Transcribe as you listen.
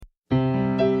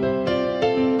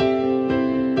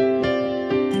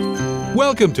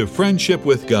Welcome to Friendship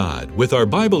with God with our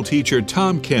Bible teacher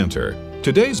Tom Cantor.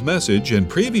 Today's message and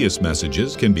previous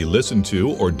messages can be listened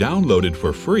to or downloaded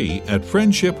for free at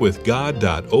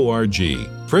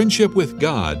friendshipwithgod.org.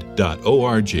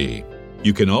 friendshipwithgod.org.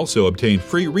 You can also obtain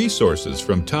free resources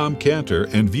from Tom Cantor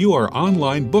and view our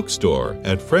online bookstore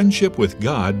at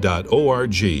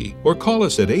friendshipwithgod.org or call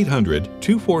us at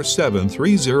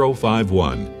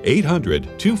 800-247-3051,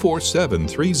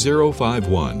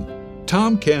 800-247-3051.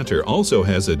 Tom Cantor also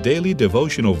has a daily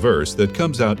devotional verse that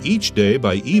comes out each day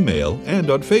by email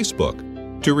and on Facebook.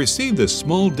 To receive this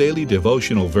small daily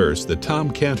devotional verse that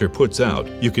Tom Cantor puts out,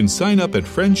 you can sign up at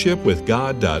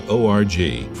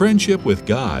friendshipwithgod.org,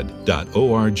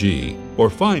 friendshipwithgod.org, or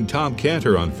find Tom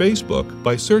Cantor on Facebook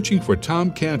by searching for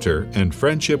Tom Cantor and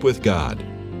Friendship with God.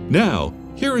 Now,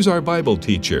 here is our Bible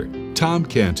teacher, Tom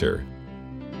Cantor.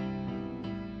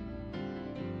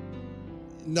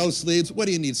 No sleeves. What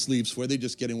do you need sleeves for? They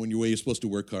just get in when you're supposed to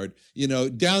work hard.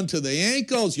 Down to the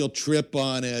ankles, you'll trip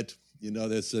on it.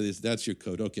 That's your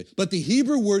coat. Okay. But the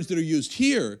Hebrew words that are used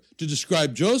here to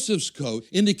describe Joseph's coat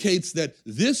indicates that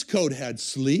this coat had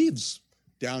sleeves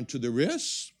down to the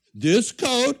wrists. This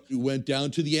coat went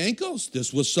down to the ankles.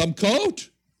 This was some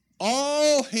coat.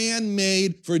 All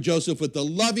handmade for Joseph with the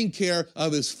loving care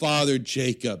of his father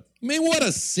Jacob. I mean, what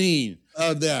a scene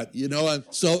of that,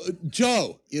 So,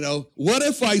 Joe, what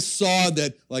if I saw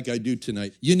that, like I do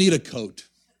tonight, you need a coat?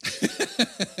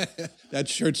 That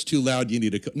shirt's too loud, you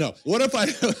need a coat. No, what if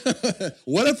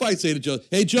I say to Joe,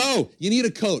 hey, Joe, you need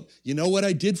a coat. You know what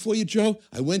I did for you, Joe?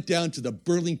 I went down to the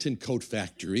Burlington Coat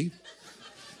Factory,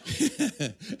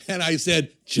 and I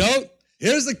said, Joe,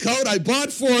 here's the coat I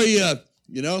bought for you,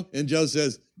 And Joe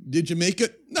says, did you make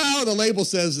it? No, the label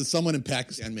says that someone in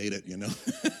Pakistan made it,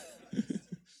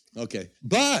 Okay,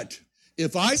 but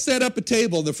if I set up a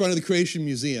table in the front of the Creation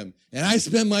Museum and I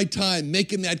spend my time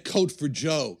making that coat for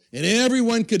Joe and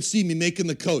everyone could see me making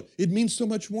the coat, it means so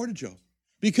much more to Joe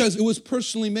because it was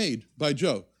personally made by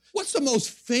Joe. What's the most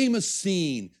famous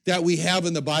scene that we have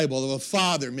in the Bible of a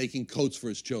father making coats for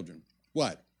his children?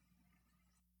 What?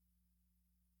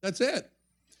 That's it.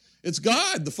 It's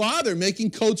God, the Father,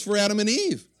 making coats for Adam and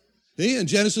Eve. In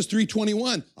Genesis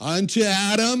 3:21, unto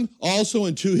Adam, also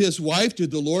unto his wife,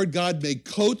 did the Lord God make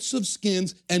coats of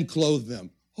skins and clothe them.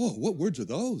 Oh, what words are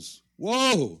those?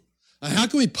 Whoa. How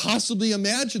can we possibly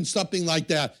imagine something like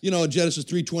that? In Genesis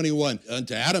 3:21,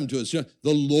 unto Adam, to his son,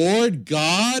 the Lord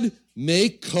God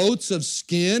make coats of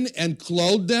skin and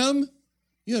clothe them?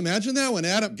 You imagine that when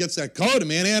Adam gets that coat,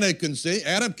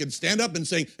 Adam can stand up and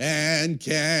sing, and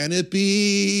can it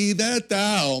be that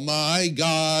thou, my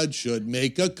God, should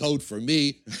make a coat for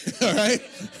me? All right?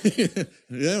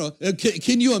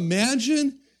 Can you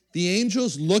imagine the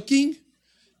angels looking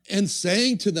and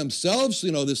saying to themselves,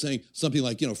 they're saying something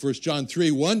like, 1 John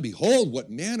 3:1, behold, what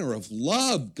manner of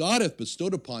love God hath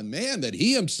bestowed upon man, that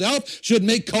he himself should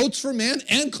make coats for man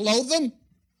and clothe them?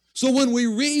 So when we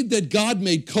read that God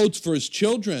made coats for his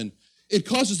children, it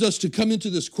causes us to come into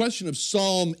this question of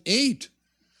Psalm 8.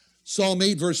 Psalm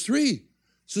 8, verse 3.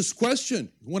 It's this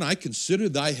question, when I consider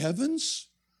thy heavens,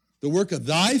 the work of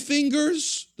thy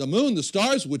fingers, the moon, the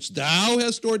stars, which thou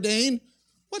hast ordained.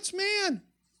 What's man?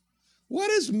 What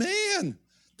is man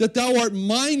that thou art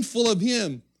mindful of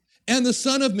him, and the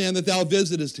Son of Man that thou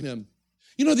visitest him?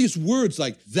 These words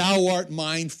like thou art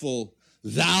mindful,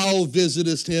 thou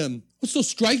visitest him. What's so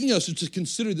striking us is to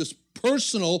consider this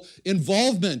personal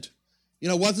involvement.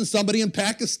 It wasn't somebody in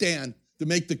Pakistan to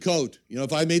make the coat.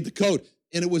 If I made the coat,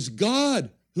 and it was God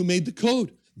who made the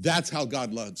coat. That's how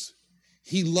God loves.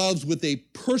 He loves with a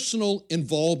personal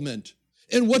involvement.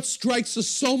 And what strikes us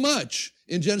so much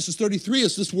in Genesis 33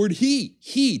 is this word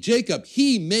he, Jacob,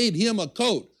 he made him a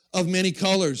coat of many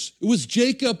colors. It was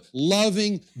Jacob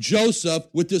loving Joseph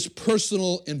with this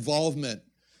personal involvement.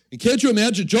 And can't you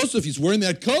imagine Joseph, he's wearing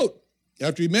that coat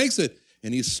after he makes it,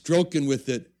 and he's stroking with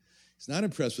it. He's not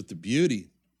impressed with the beauty,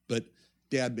 but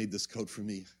Dad made this coat for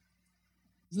me.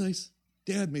 It's nice.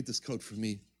 Dad made this coat for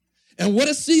me. And what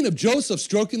a scene of Joseph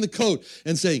stroking the coat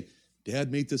and saying,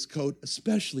 Dad made this coat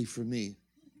especially for me.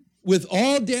 With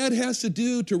all Dad has to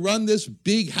do to run this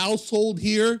big household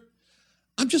here,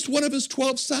 I'm just one of his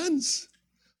 12 sons.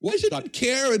 Why should God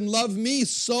care and love me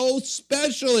so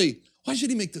specially? Why should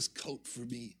he make this coat for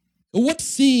me? And what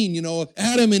scene, of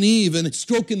Adam and Eve and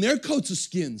stroking their coats of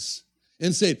skins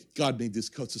and saying, God made this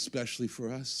coat especially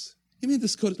for us. He made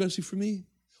this coat especially for me.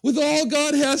 With all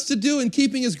God has to do in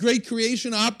keeping his great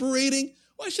creation operating,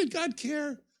 why should God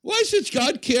care? Why should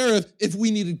God care if we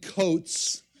needed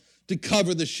coats to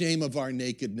cover the shame of our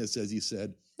nakedness, as he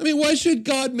said? Why should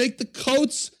God make the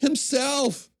coats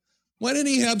himself? Why didn't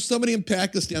he have somebody in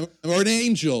Pakistan or an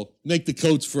angel make the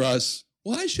coats for us?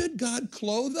 Why should God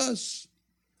clothe us?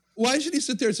 Why should he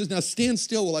sit there and says, now stand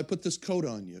still while I put this coat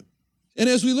on you? And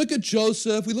as we look at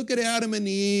Joseph, we look at Adam and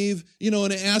Eve,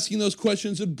 and asking those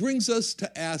questions, it brings us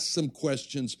to ask some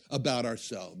questions about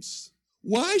ourselves.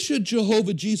 Why should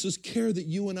Jehovah Jesus care that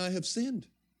you and I have sinned?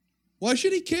 Why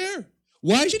should he care?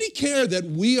 Why should he care that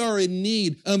we are in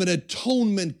need of an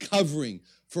atonement covering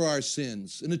for our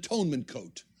sins, an atonement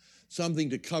coat, something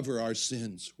to cover our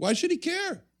sins? Why should he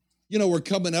care? We're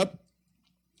coming up.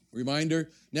 Reminder,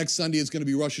 next Sunday is going to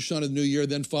be Rosh Hashanah, the New Year.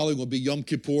 Then following will be Yom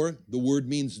Kippur. The word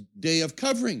means day of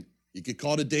covering. You could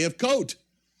call it a day of coat.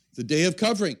 It's a day of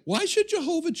covering. Why should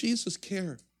Jehovah Jesus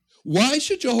care? Why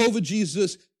should Jehovah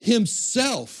Jesus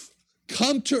himself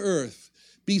come to earth,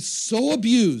 be so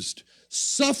abused,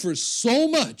 suffer so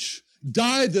much,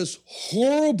 die this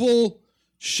horrible,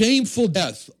 shameful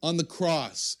death on the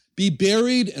cross, be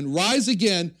buried and rise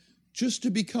again just to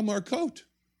become our coat?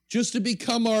 Just to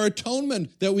become our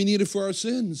atonement that we needed for our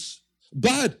sins.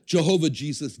 But Jehovah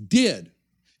Jesus did.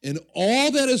 And all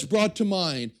that is brought to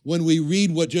mind when we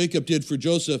read what Jacob did for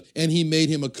Joseph, and he made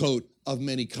him a coat of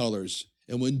many colors.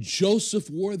 And when Joseph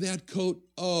wore that coat,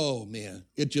 oh man,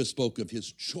 it just spoke of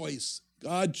his choice.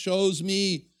 God chose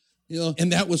me,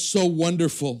 and that was so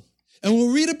wonderful. And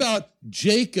we'll read about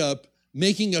Jacob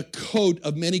making a coat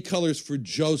of many colors for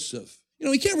Joseph.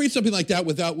 We can't read something like that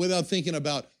without thinking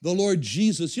about the Lord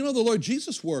Jesus. The Lord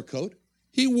Jesus wore a coat.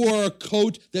 He wore a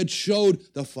coat that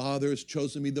showed the Father has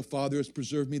chosen me, the Father has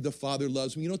preserved me, the Father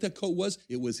loves me. You know what that coat was?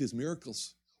 It was his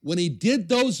miracles. When he did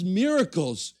those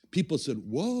miracles, people said,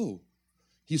 whoa,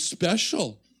 he's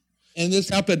special. And this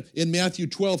happened in Matthew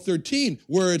 12:13,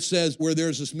 where it says, where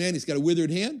there's this man, he's got a withered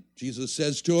hand. Jesus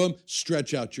says to him,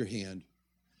 stretch out your hand.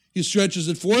 He stretches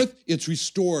it forth, it's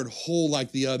restored whole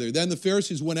like the other. Then the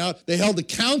Pharisees went out, they held a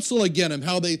council against him,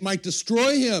 how they might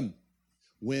destroy him.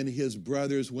 When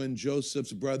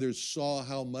Joseph's brothers saw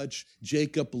how much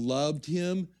Jacob loved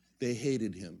him, they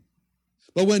hated him.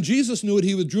 But when Jesus knew it,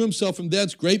 he withdrew himself from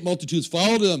thence, great multitudes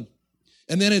followed him.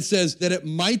 And then it says that it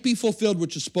might be fulfilled,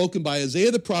 which is spoken by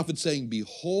Isaiah the prophet, saying,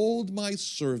 behold my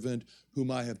servant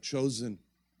whom I have chosen.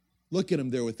 Look at him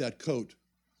there with that coat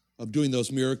of doing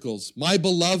those miracles. My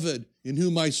beloved, in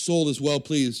whom my soul is well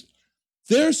pleased.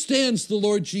 There stands the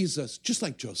Lord Jesus, just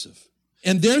like Joseph.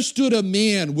 And there stood a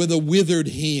man with a withered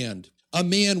hand,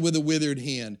 And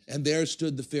there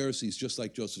stood the Pharisees, just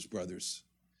like Joseph's brothers.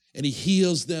 And he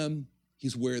heals them.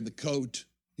 He's wearing the coat.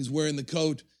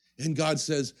 And God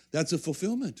says, that's a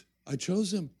fulfillment. I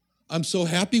chose him. I'm so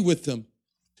happy with them.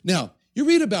 Now, you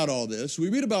read about all this. We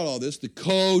read about all this, the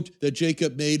coat that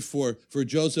Jacob made for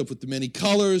Joseph with the many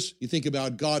colors. You think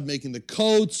about God making the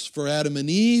coats for Adam and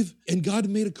Eve, and God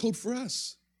made a coat for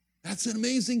us. That's an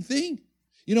amazing thing.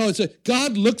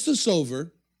 God looks us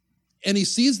over, and he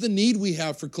sees the need we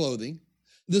have for clothing.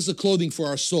 This is a clothing for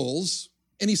our souls.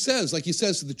 And he says, like he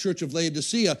says to the church of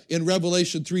Laodicea in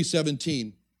Revelation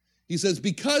 3:17, he says,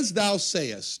 because thou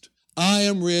sayest, I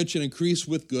am rich and increase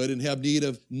with good and have need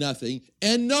of nothing,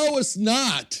 and knowest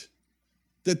not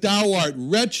that thou art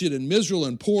wretched and miserable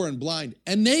and poor and blind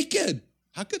and naked.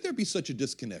 How could there be such a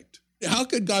disconnect? How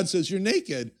could God says you're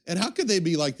naked, and how could they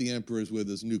be like the emperors with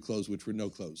his new clothes, which were no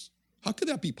clothes? How could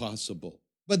that be possible?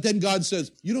 But then God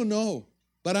says, you don't know,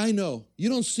 but I know. You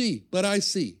don't see, but I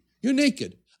see. You're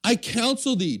naked. I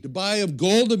counsel thee to buy of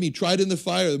gold of me tried in the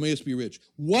fire, that mayest be rich.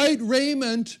 White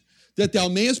raiment, that thou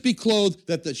mayest be clothed,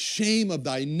 that the shame of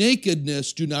thy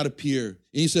nakedness do not appear. And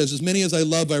he says, as many as I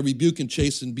love, I rebuke and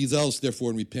chasten. Be zealous, therefore,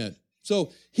 and repent.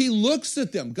 So he looks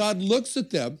at them. God looks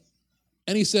at them,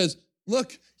 and he says,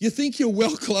 look, you think you're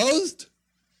well clothed?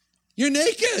 You're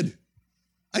naked.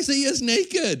 I say, yes,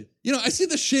 naked. I see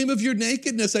the shame of your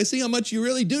nakedness. I see how much you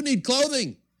really do need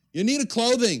clothing. You need a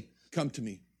clothing. Come to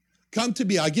me. Come to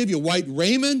me. I'll give you white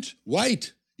raiment.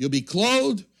 White. You'll be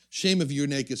clothed. Shame of your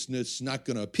nakedness not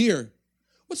going to appear.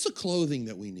 What's the clothing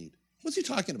that we need? What's he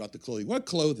talking about, the clothing? What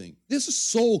clothing? This is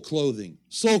soul clothing.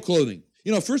 Soul clothing.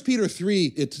 1 Peter 3,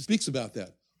 it speaks about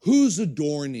that. Who's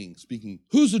adorning?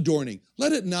 Who's adorning?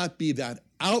 Let it not be that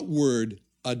outward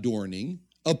adorning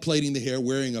of plaiting the hair,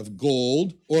 wearing of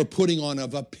gold, or putting on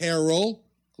of apparel,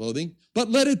 clothing, but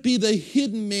let it be the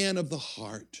hidden man of the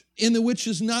heart, in the which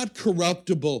is not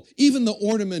corruptible, even the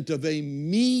ornament of a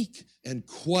meek and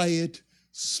quiet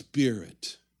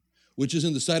spirit, which is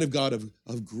in the sight of God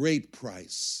of great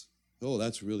price. Oh,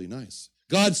 that's really nice.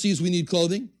 God sees we need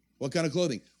clothing. What kind of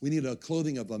clothing? We need a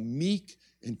clothing of a meek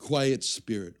and quiet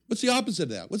spirit. What's the opposite of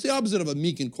that? What's the opposite of a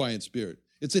meek and quiet spirit?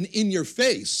 It's an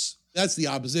in-your-face. That's the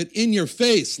opposite. In your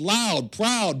face, loud,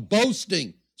 proud,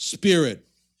 boasting spirit.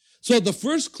 So the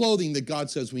first clothing that God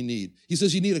says we need, he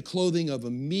says you need a clothing of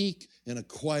a meek and a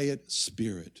quiet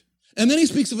spirit. And then he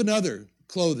speaks of another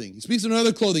clothing. He speaks of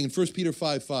another clothing in 1 Peter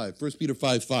 5:5. 1 Peter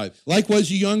 5:5.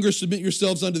 Likewise, you younger, submit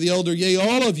yourselves unto the elder. Yea,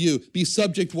 all of you, be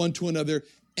subject one to another,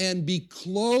 and be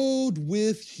clothed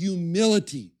with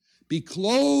humility. Be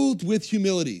clothed with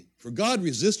humility. For God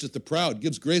resisteth the proud,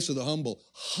 gives grace to the humble.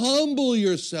 Humble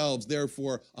yourselves,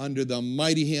 therefore, under the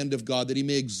mighty hand of God, that he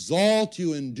may exalt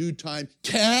you in due time,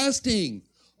 casting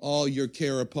all your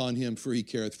care upon him, for he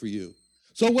careth for you.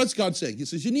 So what's God saying? He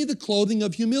says, you need the clothing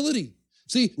of humility.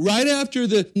 See, right after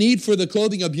the need for the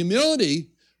clothing of humility,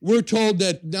 we're told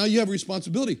that now you have a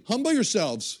responsibility. Humble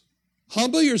yourselves.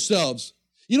 Humble yourselves.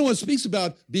 You know, when it speaks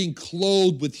about being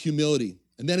clothed with humility,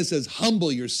 and then it says,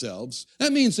 humble yourselves,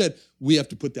 that means that we have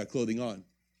to put that clothing on.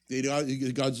 We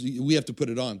have to put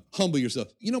it on. Humble yourself.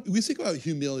 You know, we think about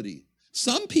humility.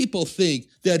 Some people think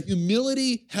that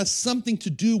humility has something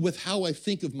to do with how I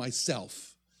think of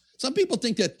myself. Some people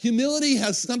think that humility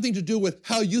has something to do with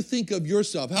how you think of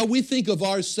yourself, how we think of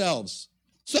ourselves.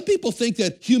 Some people think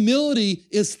that humility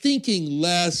is thinking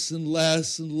less and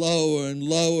less and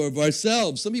lower of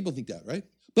ourselves. Some people think that, right?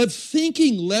 But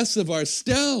thinking less of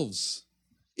ourselves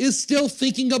is still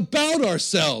thinking about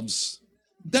ourselves.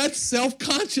 That's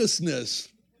self-consciousness.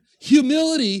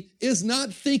 Humility is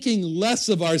not thinking less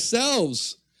of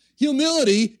ourselves.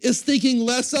 Humility is thinking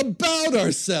less about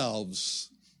ourselves.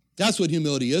 That's what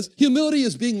humility is. Humility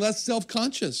is being less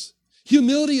self-conscious.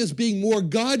 Humility is being more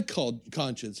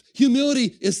God-conscious.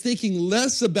 Humility is thinking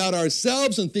less about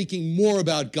ourselves and thinking more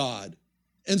about God.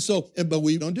 But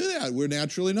we don't do that. We're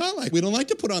naturally not like. We don't like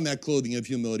to put on that clothing of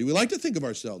humility. We like to think of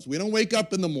ourselves. We don't wake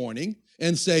up in the morning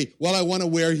and say, well, I want to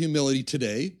wear humility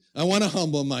today. I want to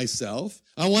humble myself.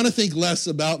 I want to think less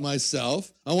about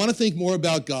myself. I want to think more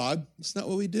about God. That's not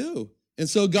what we do. And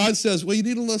so God says, well, you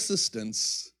need a little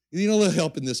assistance. You need a little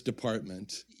help in this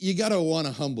department. You got to want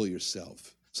to humble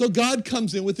yourself. So God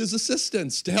comes in with his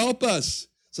assistance to help us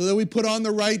so that we put on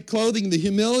the right clothing, the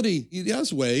humility. He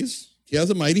has ways. He has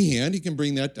a mighty hand. He can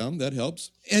bring that down. That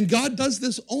helps. And God does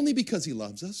this only because he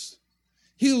loves us.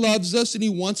 He loves us and he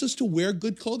wants us to wear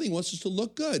good clothing. He wants us to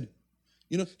look good.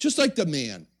 You know, just like the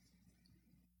man.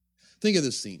 Think of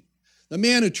this scene. The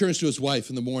man who turns to his wife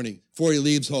in the morning before he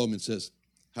leaves home and says,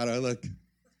 how do I look?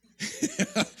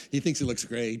 He thinks he looks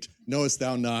great. Knowest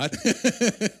thou not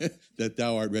that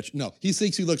thou art rich? No, he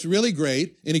thinks he looks really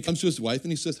great. And he comes to his wife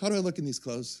and he says, how do I look in these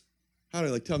clothes? How do I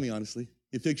look? Tell me honestly.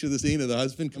 You picture the scene of the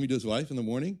husband coming to his wife in the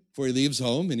morning before he leaves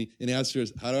home and he asks her,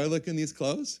 how do I look in these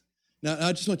clothes? Now,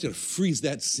 I just want you to freeze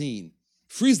that scene.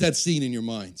 Freeze that scene in your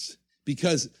minds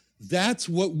because that's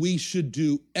what we should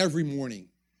do every morning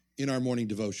in our morning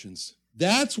devotions.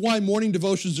 That's why morning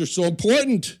devotions are so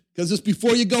important because it's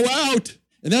before you go out.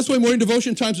 And that's why morning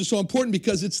devotion times are so important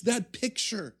because it's that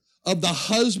picture of the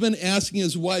husband asking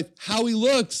his wife how he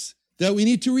looks that we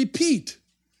need to repeat.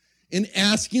 In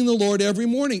asking the Lord every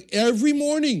morning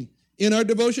in our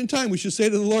devotion time, we should say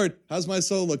to the Lord, how's my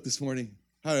soul look this morning?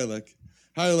 How do I look?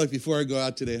 How do I look before I go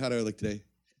out today? How do I look today?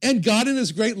 And God in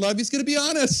his great love, he's going to be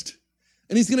honest.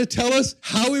 And he's going to tell us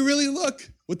how we really look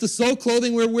with the soul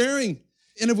clothing we're wearing.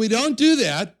 And if we don't do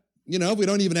that, if we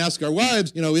don't even ask our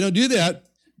wives, we don't do that,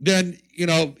 then,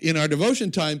 in our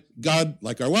devotion time, God,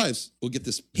 like our wives, will get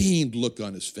this pained look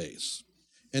on his face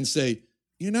and say,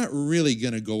 you're not really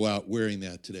going to go out wearing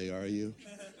that today, are you?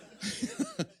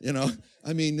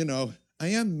 I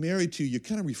am married to you. You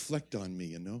kind of reflect on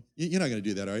me, You're not going to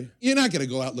do that, are you? You're not going to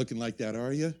go out looking like that,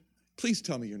 are you? Please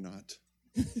tell me you're not.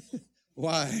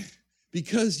 Why?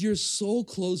 Because your soul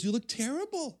clothes, you look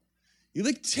terrible. You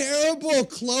look terrible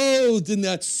clothed in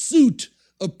that suit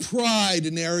of pride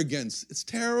and arrogance. It's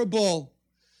terrible.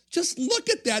 Just look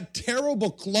at that terrible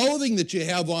clothing that you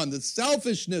have on, the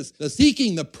selfishness, the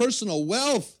seeking, the personal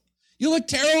wealth. You look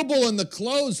terrible in the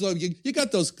clothes. You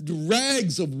got those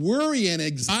rags of worry and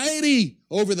anxiety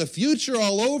over the future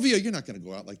all over you. You're not going to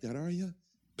go out like that, are you?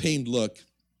 Pained look.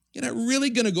 You're not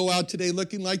really going to go out today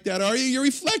looking like that, are you? You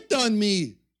reflect on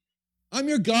me. I'm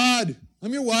your God.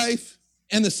 I'm your wife.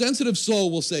 And the sensitive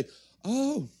soul will say,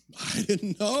 oh, I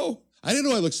didn't know. I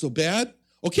didn't know I looked so bad.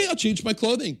 Okay, I'll change my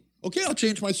clothing. Okay, I'll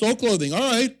change my soul clothing. All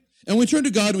right. And we turned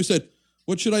to God and we said,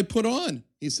 what should I put on?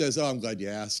 He says, oh, I'm glad you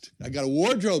asked. I got a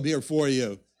wardrobe here for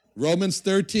you. Romans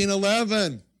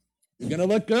 13:11. You're going to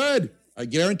look good. I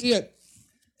guarantee it.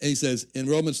 And he says in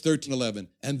Romans 13:11,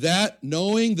 and that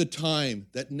knowing the time,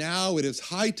 that now it is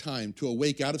high time to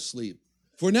awake out of sleep.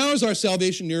 For now is our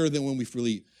salvation nearer than when we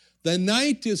flee. The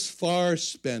night is far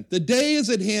spent. The day is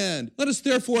at hand. Let us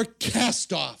therefore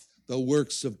cast off the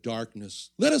works of darkness.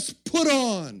 Let us put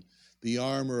on the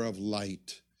armor of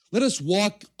light. Let us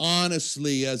walk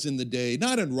honestly as in the day,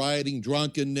 not in rioting,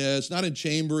 drunkenness, not in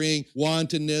chambering,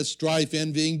 wantonness, strife,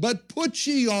 envying, but put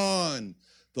ye on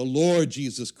the Lord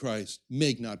Jesus Christ.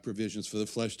 Make not provisions for the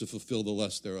flesh to fulfill the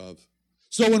lust thereof.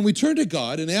 So when we turn to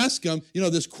God and ask him,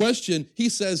 this question, he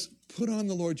says, put on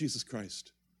the Lord Jesus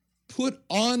Christ. Put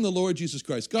on the Lord Jesus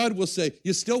Christ. God will say,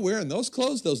 you still wearing those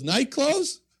clothes, those night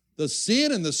clothes? The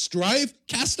sin and the strife?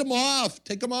 Cast them off.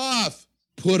 Take them off.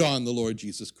 Put on the Lord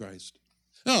Jesus Christ.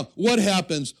 Now, what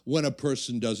happens when a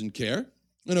person doesn't care?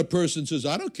 When a person says,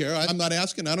 I don't care, I'm not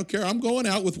asking, I don't care, I'm going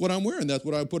out with what I'm wearing. That's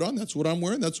what I put on, that's what I'm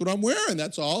wearing, that's what I'm wearing,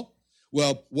 that's all.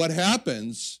 Well, what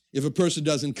happens if a person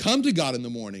doesn't come to God in the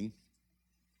morning,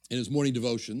 in his morning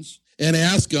devotions, and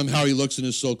ask him how he looks in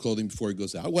his soul clothing before he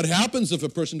goes out? What happens if a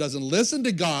person doesn't listen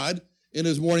to God in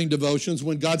his morning devotions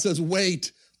when God says,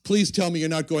 wait, please tell me you're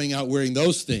not going out wearing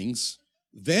those things?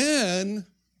 Then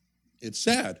it's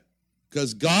sad.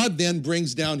 Because God then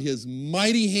brings down his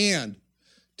mighty hand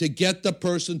to get the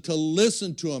person to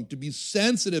listen to him, to be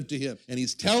sensitive to him. And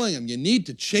he's telling him, you need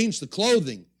to change the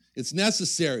clothing. It's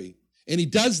necessary. And he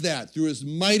does that through his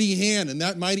mighty hand. And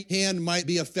that mighty hand might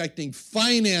be affecting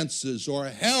finances or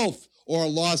health or a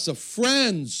loss of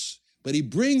friends. But he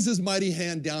brings his mighty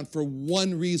hand down for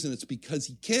one reason. It's because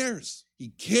he cares. He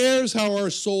cares how our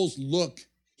souls look.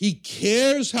 He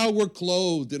cares how we're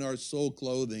clothed in our soul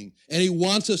clothing. And he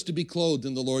wants us to be clothed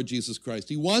in the Lord Jesus Christ.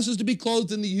 He wants us to be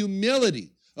clothed in the humility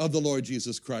of the Lord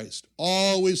Jesus Christ.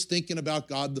 Always thinking about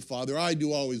God the Father. I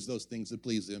do always those things that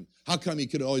please him. How come he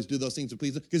could always do those things that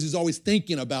please him? Because he's always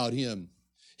thinking about him.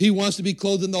 He wants to be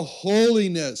clothed in the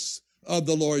holiness of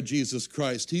the Lord Jesus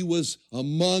Christ. He was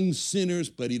among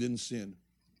sinners, but he didn't sin.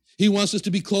 He wants us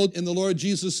to be clothed in the Lord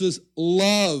Jesus'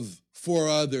 love for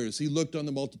others. He looked on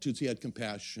the multitudes, he had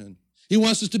compassion. He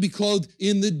wants us to be clothed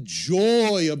in the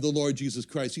joy of the Lord Jesus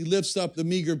Christ. He lifts up the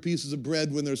meager pieces of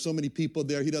bread when there's so many people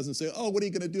there. He doesn't say, oh, what are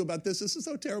you going to do about this? This is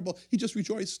so terrible. He just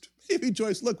rejoiced. He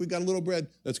rejoiced. Look, we got a little bread.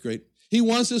 That's great. He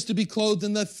wants us to be clothed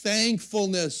in the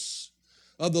thankfulness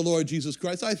of the Lord Jesus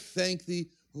Christ. I thank thee,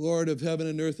 Lord of heaven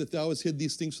and earth, that thou hast hid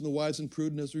these things from the wise and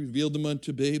prudent, hast revealed them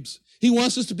unto babes. He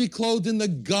wants us to be clothed in the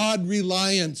God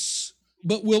reliance.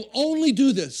 But we'll only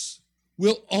do this.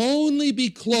 We'll only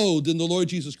be clothed in the Lord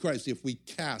Jesus Christ if we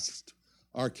cast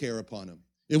our care upon him.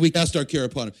 If we cast our care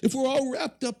upon him. If we're all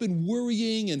wrapped up in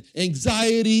worrying and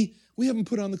anxiety, we haven't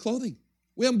put on the clothing.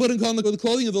 We haven't put on the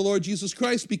clothing of the Lord Jesus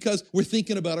Christ because we're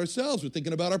thinking about ourselves. We're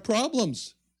thinking about our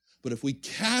problems. But if we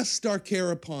cast our care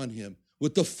upon him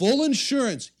with the full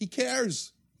assurance, he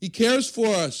cares. He cares for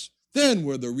us. Then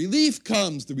where the relief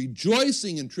comes, the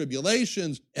rejoicing in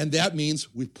tribulations, and that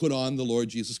means we put on the Lord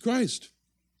Jesus Christ.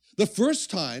 The first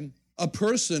time a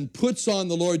person puts on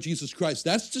the Lord Jesus Christ,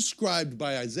 that's described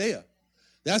by Isaiah.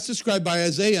 That's described by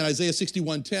Isaiah in Isaiah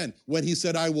 61:10, when he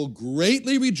said, I will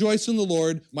greatly rejoice in the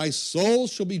Lord. My soul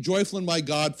shall be joyful in my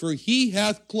God, for he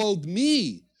hath clothed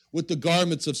me with the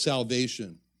garments of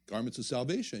salvation. Garments of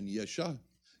salvation,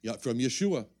 from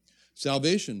Yeshua.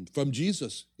 Salvation from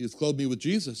Jesus. He hath clothed me with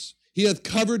Jesus. He hath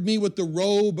covered me with the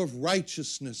robe of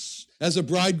righteousness. As a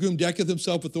bridegroom decketh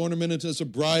himself with ornament, and as a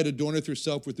bride adorneth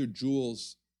herself with her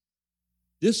jewels.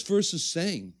 This verse is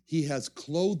saying, he has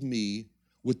clothed me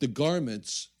with the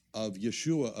garments of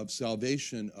Yeshua, of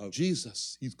salvation, of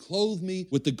Jesus. He's clothed me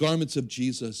with the garments of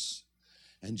Jesus.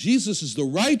 And Jesus is the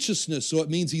righteousness, so it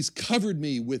means he's covered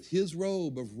me with his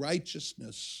robe of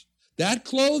righteousness. That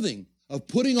clothing of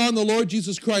putting on the Lord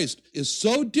Jesus Christ is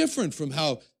so different from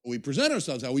how we present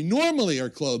ourselves, how we normally are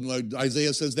clothed. Like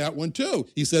Isaiah says that one too.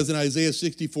 He says in Isaiah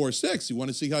 64:6, you want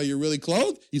to see how you're really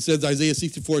clothed? He says, Isaiah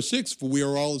 64:6, for we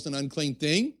are all as an unclean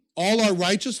thing. All our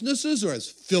righteousnesses are as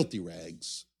filthy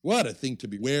rags. What a thing to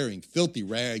be wearing, filthy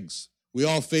rags. We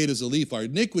all fade as a leaf. Our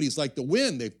iniquities like the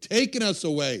wind, they've taken us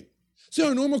away. See,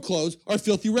 our normal clothes are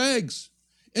filthy rags.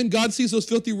 And God sees those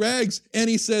filthy rags and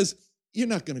he says, you're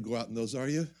not going to go out in those, are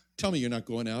you? Tell me you're not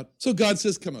going out. So God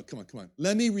says, come on.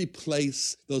 Let me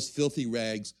replace those filthy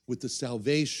rags with the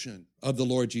salvation of the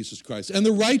Lord Jesus Christ and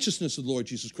the righteousness of the Lord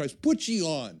Jesus Christ. Put ye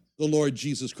on the Lord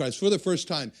Jesus Christ. For the first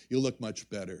time, you'll look much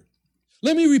better.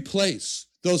 Let me replace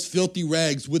those filthy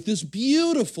rags with this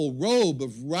beautiful robe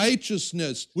of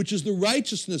righteousness, which is the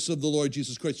righteousness of the Lord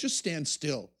Jesus Christ. Just stand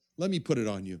still. Let me put it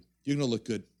on you. You're going to look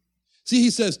good. See,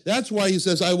 he says, that's why he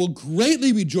says, I will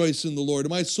greatly rejoice in the Lord, and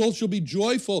my soul shall be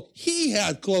joyful. He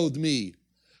hath clothed me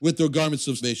with the garments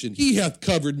of salvation. He hath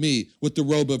covered me with the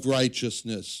robe of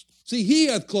righteousness. See, he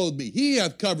hath clothed me. He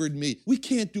hath covered me. We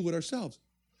can't do it ourselves.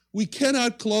 We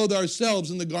cannot clothe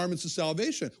ourselves in the garments of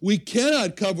salvation. We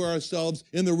cannot cover ourselves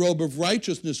in the robe of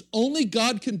righteousness. Only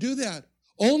God can do that.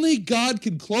 Only God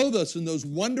can clothe us in those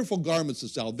wonderful garments of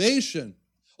salvation.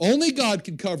 Only God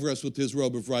can cover us with his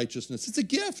robe of righteousness. It's a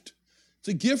gift. It's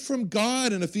a gift from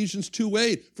God in Ephesians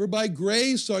 2:8. For by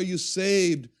grace are you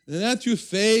saved, and that through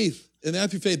faith. And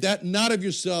that through faith, that not of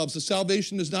yourselves. The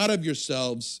salvation is not of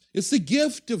yourselves. It's the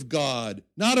gift of God,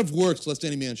 not of works, lest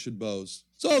any man should boast.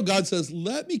 So God says,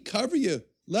 let me cover you.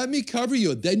 Let me cover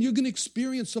you. Then you're going to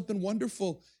experience something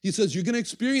wonderful. He says you're going to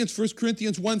experience 1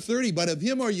 Corinthians 1:30, but of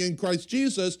him are you in Christ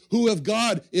Jesus, who of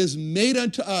God is made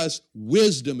unto us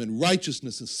wisdom and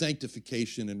righteousness and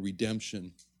sanctification and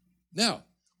redemption. Now,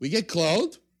 we get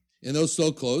clothed in those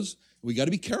soul clothes. We got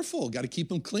to be careful. Got to keep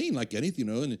them clean like anything,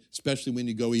 and especially when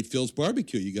you go eat Phil's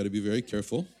barbecue, you got to be very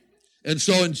careful. And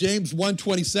so in James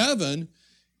 1:27,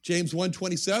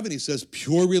 he says,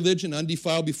 pure religion,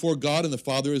 undefiled before God and the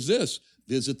Father is this: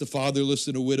 visit the fatherless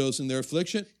and the widows in their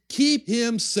affliction, keep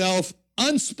himself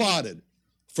unspotted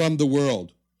from the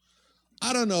world.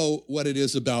 I don't know what it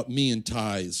is about me and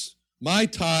ties. My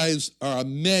ties are a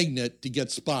magnet to get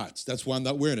spots. That's why I'm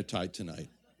not wearing a tie tonight.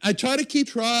 I try to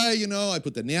I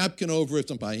put the napkin over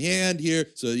it by hand here,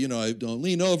 so, I don't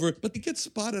lean over. But to get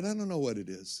spotted, I don't know what it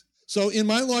is. So in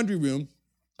my laundry room,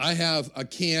 I have a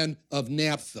can of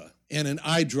naphtha and an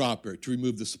eyedropper to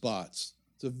remove the spots.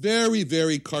 It's a very,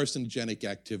 very carcinogenic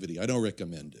activity. I don't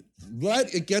recommend it.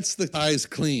 But it gets the ties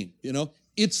clean,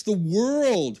 It's the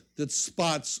world that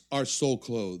spots our soul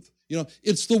clothes.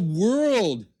 It's the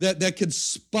world that can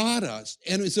spot us.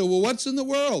 And we say, well, what's in the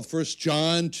world? 1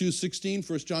 John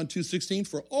 2:16,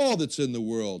 for all that's in the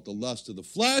world, the lust of the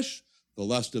flesh, the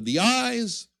lust of the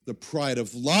eyes, the pride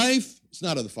of life. It's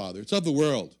not of the Father, it's of the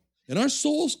world. And our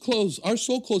soul clothes,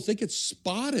 they get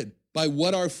spotted by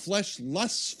what our flesh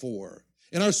lusts for.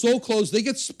 And our soul clothes, they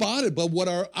get spotted by what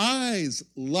our eyes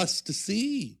lust to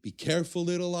see. Be careful,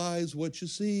 little eyes, what you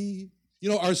see.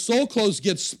 Our soul clothes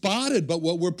get spotted, but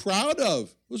what we're proud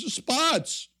of, those are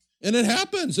spots. And it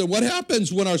happens. And what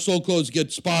happens when our soul clothes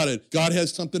get spotted? God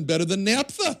has something better than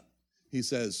naphtha. He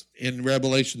says in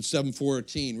Revelation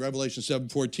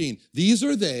 7:14, these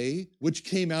are they which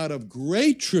came out of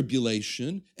great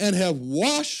tribulation and have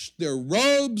washed their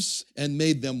robes and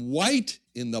made them white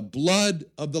in the blood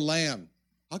of the Lamb.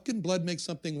 How can blood make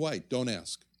something white? Don't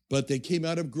ask. But they came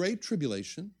out of great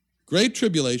tribulation.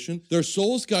 Their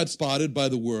souls got spotted by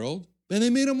the world, and they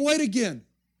made them white again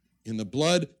by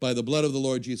the blood of the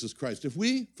Lord Jesus Christ. 1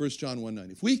 John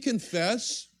 1:9, if we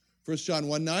confess, 1 John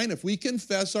 1:9, if we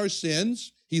confess our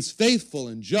sins, he's faithful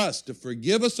and just to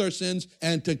forgive us our sins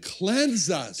and to cleanse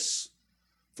us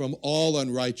from all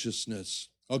unrighteousness.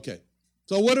 Okay,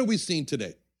 so what are we seeing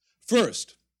today?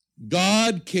 First,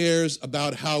 God cares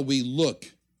about how we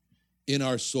look in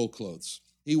our soul clothes.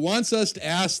 He wants us to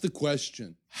ask the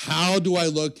question, how do I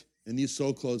look in these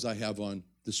soul clothes I have on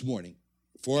this morning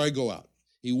before I go out?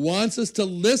 He wants us to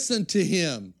listen to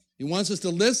him. He wants us to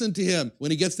listen to him when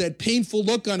he gets that painful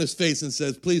look on his face and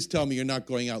says, please tell me you're not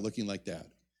going out looking like that.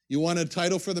 You want a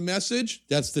title for the message?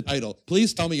 That's the title.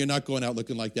 Please tell me you're not going out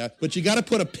looking like that. But you got to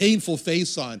put a painful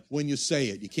face on when you say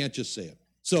it. You can't just say it.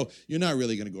 So you're not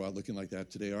really going to go out looking like that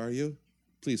today, are you?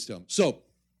 Please tell me. So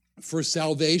for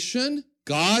salvation,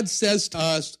 God says to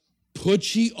us,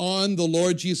 put ye on the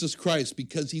Lord Jesus Christ,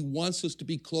 because he wants us to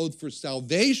be clothed for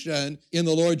salvation in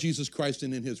the Lord Jesus Christ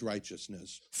and in his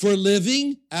righteousness. For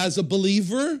living as a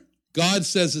believer, God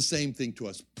says the same thing to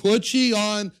us. Put ye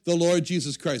on the Lord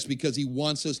Jesus Christ, because he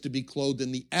wants us to be clothed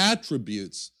in the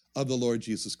attributes of the Lord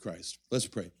Jesus Christ. Let's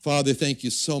pray. Father, thank you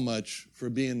so much for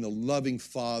being the loving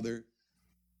Father.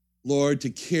 Lord, to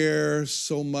care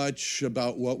so much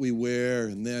about what we wear,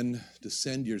 and then to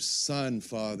send your Son,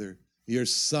 Father, your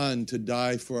Son to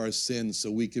die for our sins so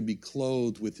we can be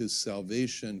clothed with his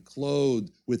salvation,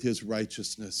 clothed with his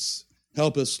righteousness.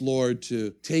 Help us, Lord,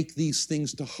 to take these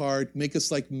things to heart. Make us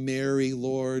like Mary,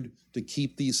 Lord, to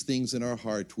keep these things in our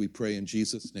heart. We pray in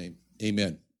Jesus' name.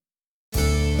 Amen.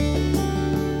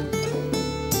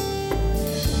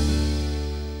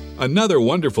 Another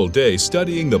wonderful day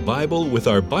studying the Bible with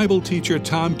our Bible teacher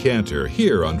Tom Cantor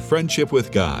here on Friendship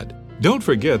with God. Don't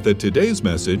forget that today's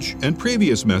message and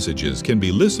previous messages can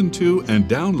be listened to and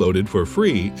downloaded for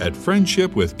free at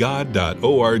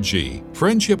friendshipwithgod.org.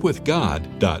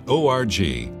 friendshipwithgod.org.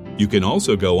 You can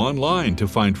also go online to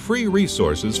find free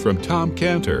resources from Tom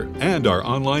Cantor and our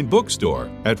online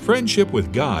bookstore at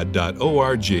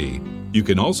friendshipwithgod.org. You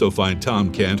can also find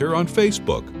Tom Cantor on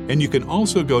Facebook, and you can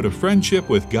also go to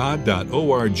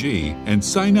friendshipwithgod.org and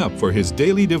sign up for his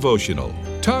daily devotional.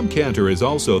 Tom Cantor is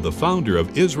also the founder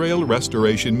of Israel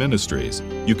Restoration Ministries.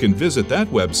 You can visit that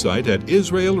website at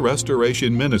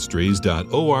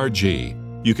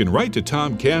israelrestorationministries.org. You can write to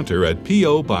Tom Cantor at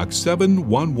P.O. Box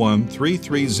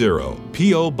 711330,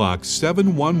 P.O. Box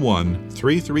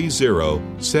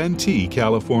 711330, Santee,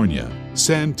 California.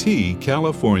 Santee,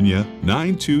 California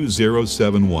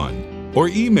 92071. Or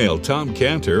email Tom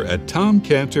Cantor at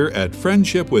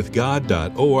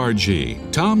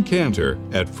tomcantor@friendshipwithgod.org,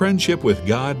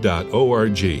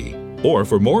 tomcantor@friendshipwithgod.org. Or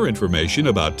for more information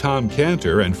about Tom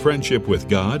Cantor and Friendship with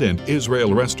God and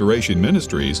Israel Restoration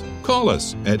Ministries, call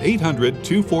us at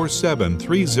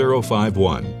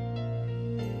 800-247-3051.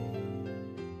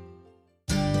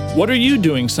 What are you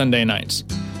doing Sunday nights?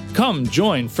 Come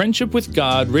join Friendship with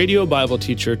God radio Bible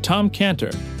teacher Tom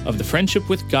Cantor of the Friendship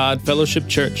with God Fellowship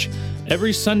Church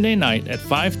every Sunday night at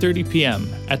 5:30 p.m.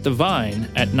 at The Vine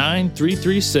at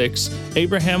 9336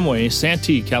 Abraham Way,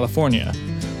 Santee, California.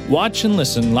 Watch and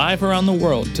listen live around the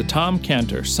world to Tom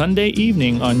Cantor Sunday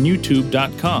evening on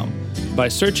YouTube.com by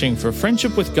searching for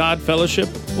Friendship with God Fellowship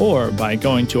or by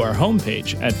going to our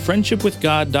homepage at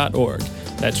friendshipwithgod.org.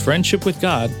 That's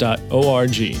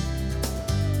friendshipwithgod.org.